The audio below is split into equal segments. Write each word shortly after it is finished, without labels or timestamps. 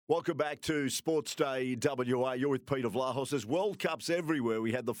Welcome back to Sports Day WA. You're with Peter Vlahos. There's World Cups everywhere.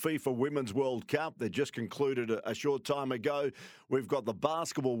 We had the FIFA Women's World Cup that just concluded a short time ago. We've got the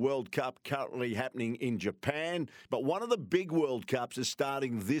Basketball World Cup currently happening in Japan. But one of the big World Cups is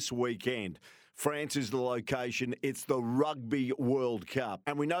starting this weekend. France is the location. It's the Rugby World Cup.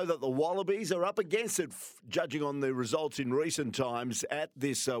 And we know that the Wallabies are up against it, judging on the results in recent times at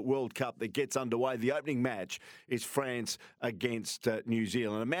this World Cup that gets underway. The opening match is France against New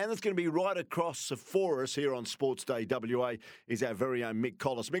Zealand. A man that's going to be right across for us here on Sports Day WA is our very own Mick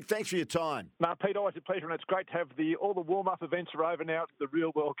Collis. Mick, thanks for your time. No, Pete, always a pleasure, and it's great to have all the warm-up events are over now. The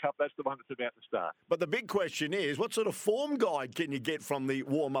real World Cup, that's the one that's about to start. But the big question is, what sort of form guide can you get from the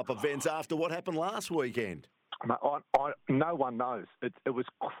warm-up events after what happened last weekend? No one knows. It was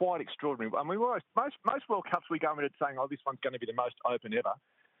quite extraordinary. I mean, most World Cups we go in it saying, this one's going to be the most open ever.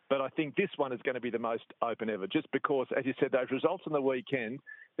 But I think this one is going to be the most open ever, just because, as you said, those results on the weekend,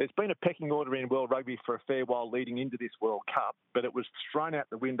 there's been a pecking order in World Rugby for a fair while leading into this World Cup, but it was thrown out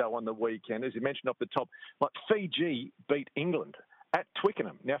the window on the weekend. As you mentioned off the top, Fiji beat England at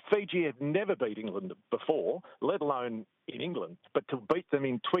Twickenham. Now, Fiji had never beat England before, let alone in England, but to beat them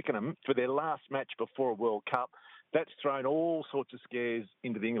in Twickenham for their last match before a World Cup, that's thrown all sorts of scares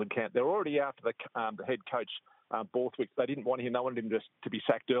into the England camp. They're already after the head coach, Borthwick. They didn't want him. They wanted him to be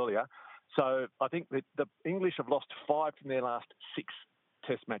sacked earlier. So I think that the English have lost 5 from their last 6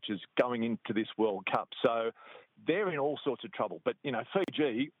 Test matches going into this World Cup. So they're in all sorts of trouble. But,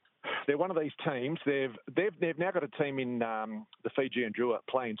 Fiji, they're one of these teams. They've now got a team in the Fijian Drua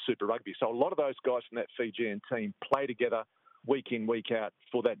playing Super Rugby. So a lot of those guys from that Fijian team play together week in, week out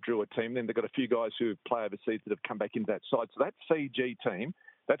for that Drua team. Then they've got a few guys who play overseas that have come back into that side. So that Fiji team,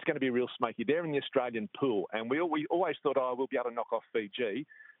 that's going to be real smoky. They're in the Australian pool. And we always thought, we'll be able to knock off Fiji.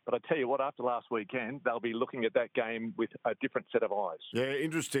 But I tell you what, after last weekend, they'll be looking at that game with a different set of eyes. Yeah,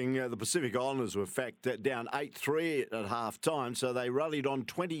 interesting. The Pacific Islanders were, in fact, down 8-3 at half-time, so they rallied on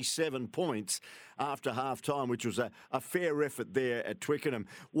 27 points after half-time, which was a fair effort there at Twickenham.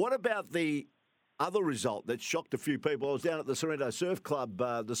 What about the other result that shocked a few people? I was down at the Sorrento Surf Club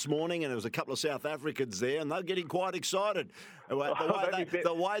this morning, and there was a couple of South Africans there, and they're getting quite excited. The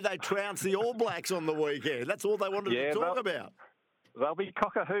way they trounced the All Blacks on the weekend. That's all they wanted to talk about. They'll be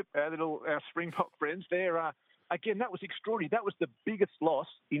cock-a-hoop, our Springbok friends. Again, that was extraordinary. That was the biggest loss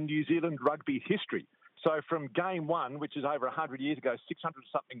in New Zealand rugby history. So from game one, which is over 100 years ago,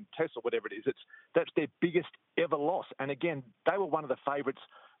 600-something tests or whatever it is, that's their biggest ever loss. And again, they were one of the favourites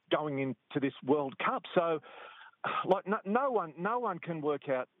going into this World Cup. So, no one can work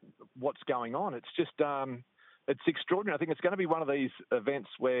out what's going on. It's just... It's extraordinary. I think it's going to be one of these events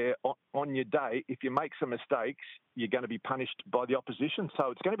where on your day, if you make some mistakes, you're going to be punished by the opposition. So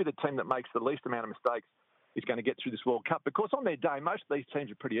it's going to be the team that makes the least amount of mistakes is going to get through this World Cup. Because on their day, most of these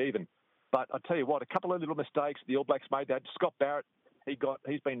teams are pretty even. But I tell you what, a couple of little mistakes the All Blacks made. That Scott Barrett,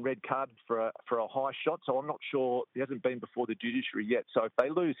 he's been red carded for a high shot. So I'm not sure, he hasn't been before the judiciary yet. So if they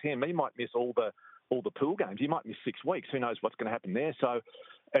lose him, he might miss all the pool games. He might miss 6 weeks. Who knows what's going to happen there? So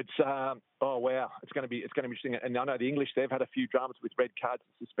it's it's going to be interesting. And I know the English, they've had a few dramas with red cards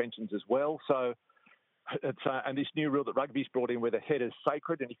and suspensions as well. So it's and this new rule that rugby's brought in, where the head is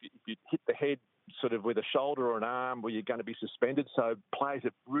sacred, and if you hit the head sort of with a shoulder or an arm, well, you're going to be suspended. So players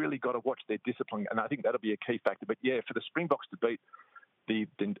have really got to watch their discipline, and I think that'll be a key factor. But yeah, for the Springboks to beat the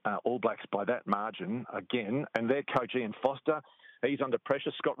All Blacks by that margin again, and their coach Ian Foster, he's under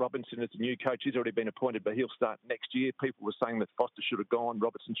pressure. Scott Robinson is the new coach. He's already been appointed, but he'll start next year. People were saying that Foster should have gone.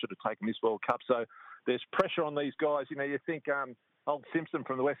 Robertson should have taken this World Cup. So there's pressure on these guys. You think old Simpson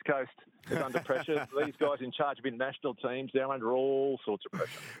from the West Coast is under pressure. These guys in charge of international teams, they're under all sorts of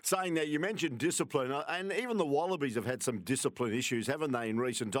pressure. Saying that, you mentioned discipline, and even the Wallabies have had some discipline issues, haven't they, in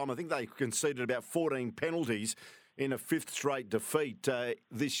recent time? I think they conceded about 14 penalties in a 5th straight defeat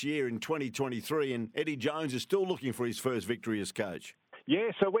this year in 2023, and Eddie Jones is still looking for his first victory as coach.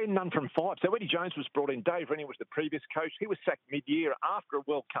 Yeah, so we're none from 5. So Eddie Jones was brought in. Dave Rennie was the previous coach. He was sacked mid-year after a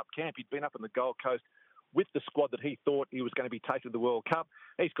World Cup camp. He'd been up on the Gold Coast with the squad that he thought he was going to be taken to the World Cup.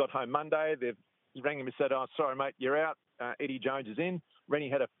 He's got home Monday. They've rang him and said, sorry, mate, you're out. Eddie Jones is in. Rennie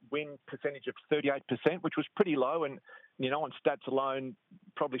had a win percentage of 38%, which was pretty low. And, on stats alone,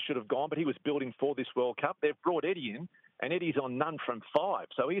 probably should have gone. But he was building for this World Cup. They've brought Eddie in, and Eddie's on none from 5.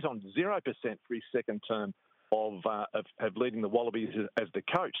 So he's on 0% for his second term of leading the Wallabies as the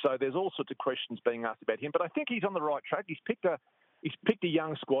coach. So there's all sorts of questions being asked about him. But I think he's on the right track. He's picked a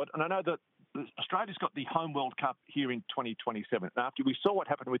young squad. And I know that Australia's got the home World Cup here in 2027. And after we saw what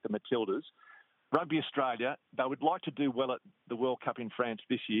happened with the Matildas, Rugby Australia, they would like to do well at the World Cup in France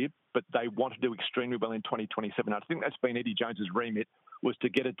this year, but they want to do extremely well in 2027. I think that's been Eddie Jones's remit. was to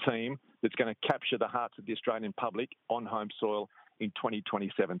get a team that's going to capture the hearts of the Australian public on home soil in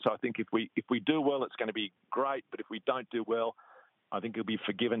 2027. So I think if we do well, it's going to be great. But if we don't do well, I think it'll be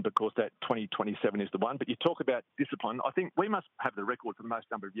forgiven because that 2027 is the one. But you talk about discipline. I think we must have the record for the most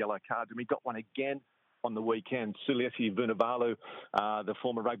number of yellow cards, and we got one again on the weekend. Suliesi Vunivalu, the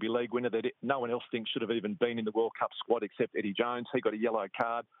former rugby league winner that no one else thinks should have even been in the World Cup squad except Eddie Jones. He got a yellow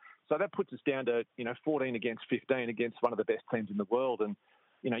card. So that puts us down to 14 against 15 against one of the best teams in the world. And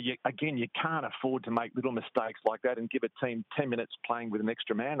you can't afford to make little mistakes like that and give a team 10 minutes playing with an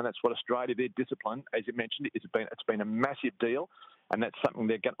extra man. And that's what Australia, their discipline, as you mentioned, it's been a massive deal. And that's something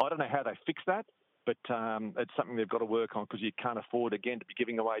I don't know how they fix that, but it's something they've got to work on because you can't afford, again, to be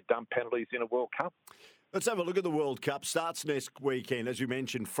giving away dumb penalties in a World Cup. Let's have a look at the World Cup. Starts next weekend, as you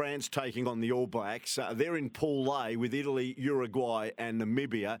mentioned, France taking on the All Blacks. They're in Pool A with Italy, Uruguay and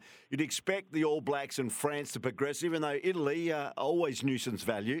Namibia. You'd expect the All Blacks and France to progress, even though Italy are always nuisance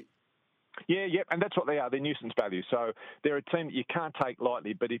value. Yeah, and that's what they are. They're nuisance value. So they're a team that you can't take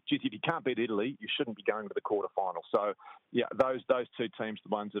lightly, but if you can't beat Italy, you shouldn't be going to the quarterfinal. So, yeah, those two teams are the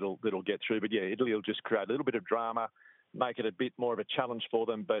ones that'll get through. But, yeah, Italy will just create a little bit of drama, make it a bit more of a challenge for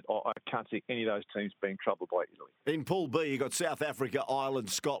them, but I can't see any of those teams being troubled by Italy. In Pool B, you've got South Africa, Ireland,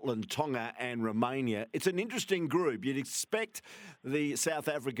 Scotland, Tonga and Romania. It's an interesting group. You'd expect the South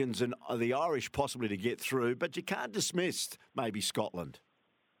Africans and the Irish possibly to get through, but you can't dismiss maybe Scotland.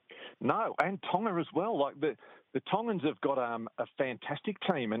 No, and Tonga as well. Like the Tongans have got a fantastic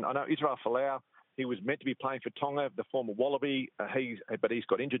team, and I know Israel Folau, he was meant to be playing for Tonga, the former Wallaby. But he's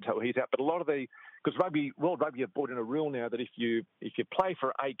got injured, so he's out. But a lot of because World Rugby have brought in a rule now that if you play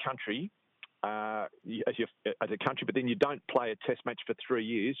for a country as a country, but then you don't play a Test match for 3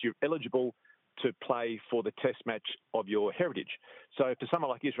 years, you're eligible to play for the Test match of your heritage. So for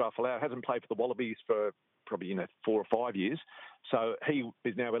someone like Israel Folau, hasn't played for the Wallabies for probably 4 or 5 years, so he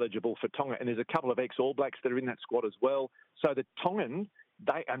is now eligible for Tonga. And there's a couple of ex-All Blacks that are in that squad as well. So the Tongan,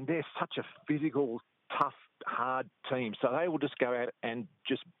 they're such a physical, tough, hard team. So they will just go out and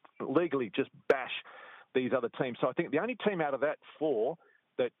just legally just bash these other teams. So I think the only team out of that 4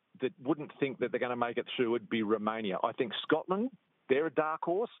 that wouldn't think that they're going to make it through would be Romania. I think Scotland, they're a dark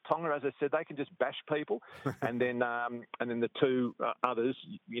horse. Tonga, as I said, they can just bash people. and then the two others,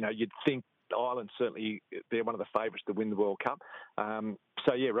 you'd think Ireland, certainly, they're one of the favourites to win the World Cup.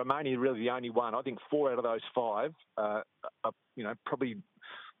 So, yeah, Romania is really the only one. I think 4 out of those 5 are probably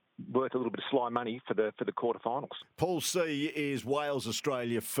worth a little bit of sly money for the quarterfinals. Pool C is Wales,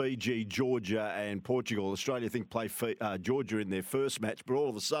 Australia, Fiji, Georgia and Portugal. Australia, I think, play Georgia in their first match, but all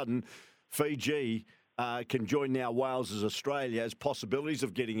of a sudden, Fiji can join now Wales as Australia as possibilities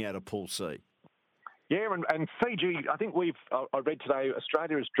of getting out of Pool C. Yeah, and Fiji, I think I read today,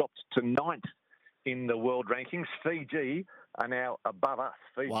 Australia has dropped to 9th in the world rankings. Fiji are now above us.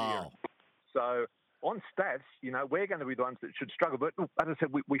 Fiji. Wow. So on stats, we're going to be the ones that should struggle. But as I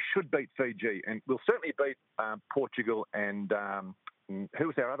said, we should beat Fiji, and we'll certainly beat Portugal and who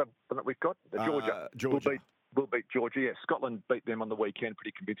was our other one that we've got? Georgia. Georgia. We'll beat Georgia. Yeah, Scotland beat them on the weekend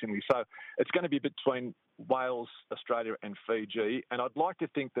pretty convincingly. So it's going to be between Wales, Australia and Fiji. And I'd like to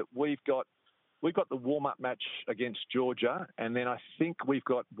think that we've got the warm-up match against Georgia, and then I think we've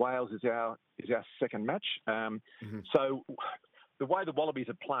got Wales as our second match. So the way the Wallabies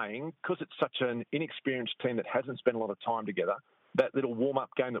are playing, because it's such an inexperienced team that hasn't spent a lot of time together, that little warm-up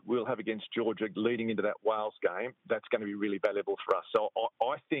game that we'll have against Georgia leading into that Wales game, that's going to be really valuable for us. So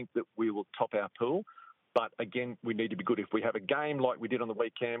I think that we will top our pool. But again, we need to be good. If we have a game like we did on the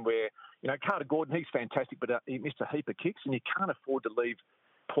weekend where, Carter Gordon, he's fantastic, but he missed a heap of kicks, and you can't afford to leave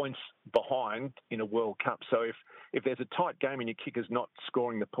points behind in a World Cup. So if there's a tight game and your kicker's not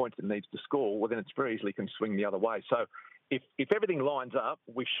scoring the points it needs to score, well, then it's very easily can swing the other way. So if everything lines up,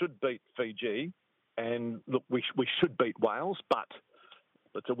 we should beat Fiji, and look, we should beat Wales, but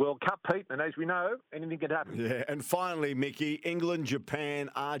it's a World Cup, Pete, and as we know, anything can happen. Yeah, and finally, Mickey, England, Japan,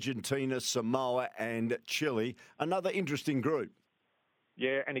 Argentina, Samoa and Chile. Another interesting group.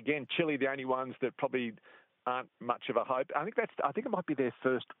 Yeah, and again, Chile, the only ones that probably aren't much of a hope. I think it might be their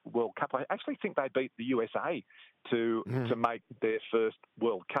first World Cup. I actually think they beat the USA to make their first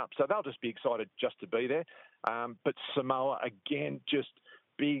World Cup. So they'll just be excited just to be there. But Samoa, again, just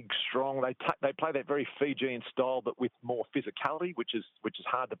big, strong. They play that very Fijian style, but with more physicality, which is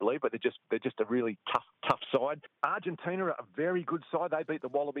hard to believe. But they're just a really tough side. Argentina are a very good side. They beat the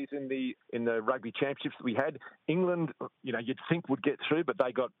Wallabies in the rugby championships that we had. England, you'd think would get through, but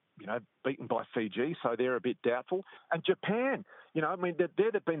they got beaten by Fiji, so they're a bit doubtful. And Japan,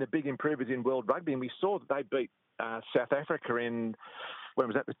 they've been the big improvers in world rugby, and we saw that they beat South Africa in when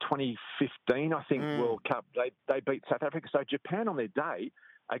was that, the 2015, I think, World Cup, they beat South Africa. So Japan on their day,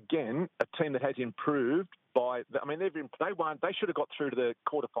 again, a team that has improved by, they should have got through to the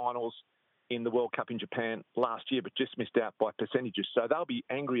quarterfinals in the World Cup in Japan last year, but just missed out by percentages. So they'll be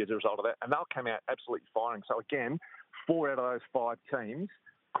angry as a result of that, and they'll come out absolutely firing. So again, 4 out of those 5 teams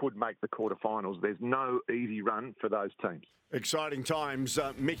could make the quarterfinals. There's no easy run for those teams. Exciting times.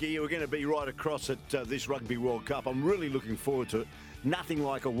 Mickey, we're going to be right across at this Rugby World Cup. I'm really looking forward to it. Nothing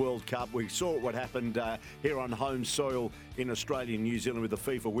like a World Cup. We saw what happened here on home soil in Australia and New Zealand with the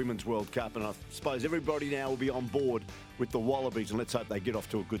FIFA Women's World Cup, and I suppose everybody now will be on board with the Wallabies, and let's hope they get off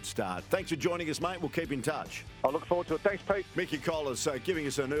to a good start. Thanks for joining us, mate. We'll keep in touch. I look forward to it. Thanks, Pete. Mickey Collis giving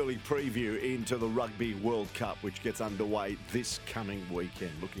us an early preview into the Rugby World Cup, which gets underway this coming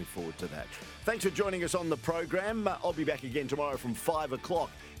weekend. Looking forward to that. Thanks for joining us on the program. I'll be back again tomorrow from 5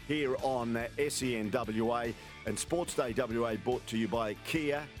 o'clock here on SEN WA, and Sports Day WA brought to you by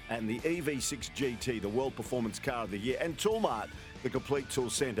Kia and the EV6 GT, the World Performance Car of the Year, and Toolmart, the complete tool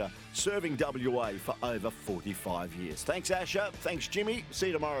centre, serving WA for over 45 years. Thanks, Asher. Thanks, Jimmy. See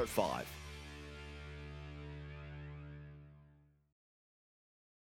you tomorrow at 5.